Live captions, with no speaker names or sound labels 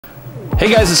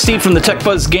Hey guys, it's Steve from the Tech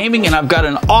Buzz Gaming, and I've got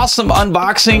an awesome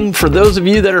unboxing for those of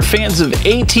you that are fans of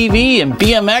ATV and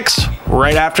BMX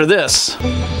right after this.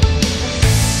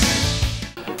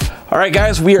 Alright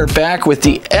guys, we are back with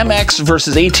the MX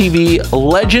versus ATV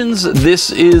Legends.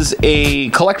 This is a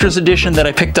collector's edition that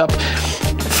I picked up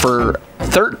for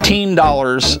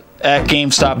 $13 at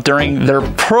GameStop during their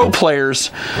Pro Players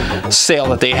sale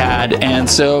that they had, and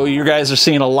so you guys are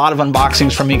seeing a lot of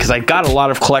unboxings from me because I got a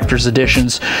lot of collector's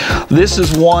editions. This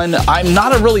is one. I'm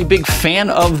not a really big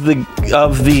fan of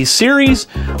the series,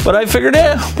 but I figured,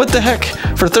 what the heck,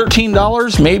 for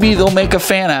 $13 maybe they'll make a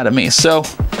fan out of me. So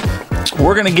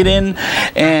we're gonna get in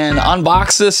and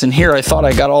unbox this, and here I thought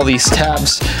I got all these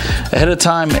tabs ahead of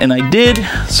time, and I did.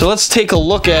 So let's take a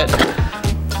look at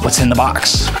what's in the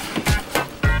box.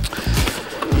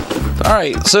 All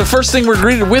right, so first thing we're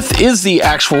greeted with is the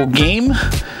actual game,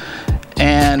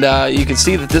 and you can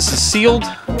see that this is sealed,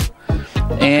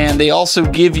 and they also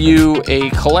give you a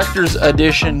collector's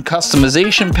edition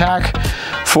customization pack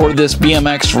for this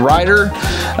BMX rider.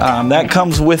 That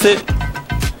comes with it.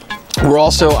 We're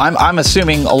also, I'm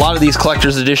assuming a lot of these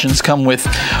collector's editions come with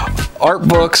art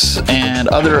books and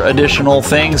other additional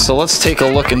things, so let's take a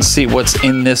look and see what's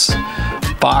in this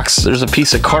box. There's a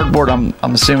piece of cardboard. I'm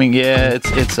assuming, yeah,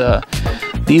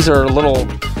 these are little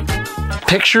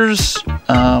pictures,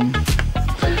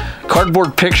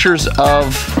 cardboard pictures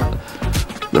of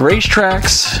the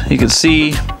racetracks. You can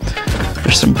see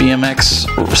there's some BMX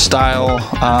style,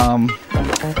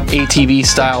 ATV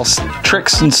style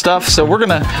tricks and stuff. So we're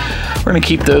gonna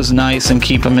keep those nice and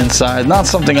keep them inside. Not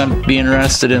something I'd be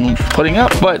interested in putting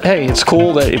up, but hey, it's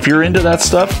cool that if you're into that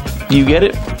stuff, you get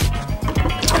it.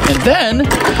 And then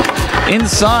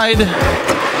inside,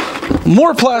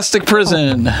 more plastic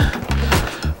prison.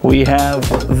 We have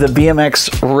the BMX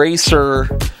racer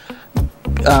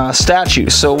statue.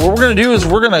 So what we're gonna do is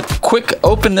we're gonna quick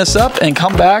open this up and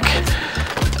come back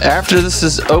after this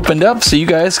is opened up so you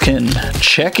guys can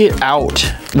check it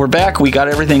out. We're back. We got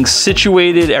everything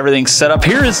situated, everything set up.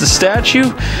 Here is the statue.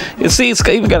 You can see it's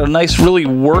even got a nice, really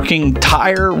working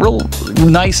tire, real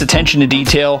nice attention to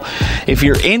detail. If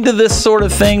you're into this sort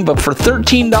of thing, but for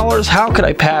 $13, how could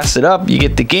I pass it up? You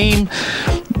get the game.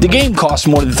 The game costs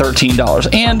more than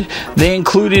 $13, and they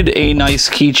included a nice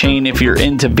keychain if you're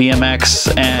into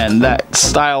BMX and that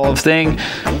style of thing.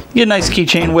 You get a nice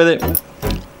keychain with it.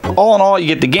 All in all, you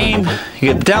get the game,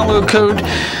 you get the download code,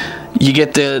 you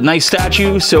get the nice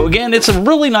statue. So again, it's a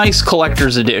really nice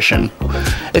collector's edition.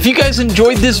 If you guys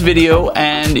enjoyed this video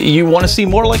and you want to see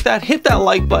more like that, hit that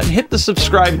like button, hit the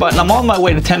subscribe button. I'm on my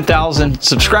way to 10,000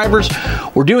 subscribers.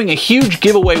 We're doing a huge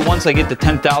giveaway once I get to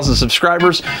 10,000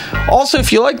 subscribers. Also,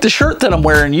 if you like the shirt that I'm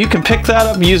wearing, you can pick that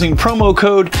up using promo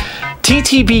code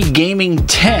ttbgaming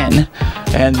 10,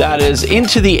 and that is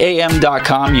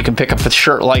intotheam.com. You can pick up a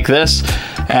shirt like this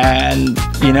and,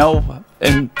 you know,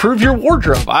 improve your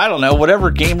wardrobe. I don't know,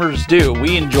 whatever gamers do.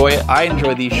 We enjoy it. I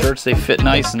enjoy these shirts. They fit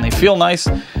nice and they feel nice.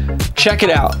 Check it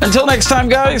out. Until next time,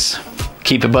 guys,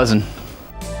 keep it buzzing.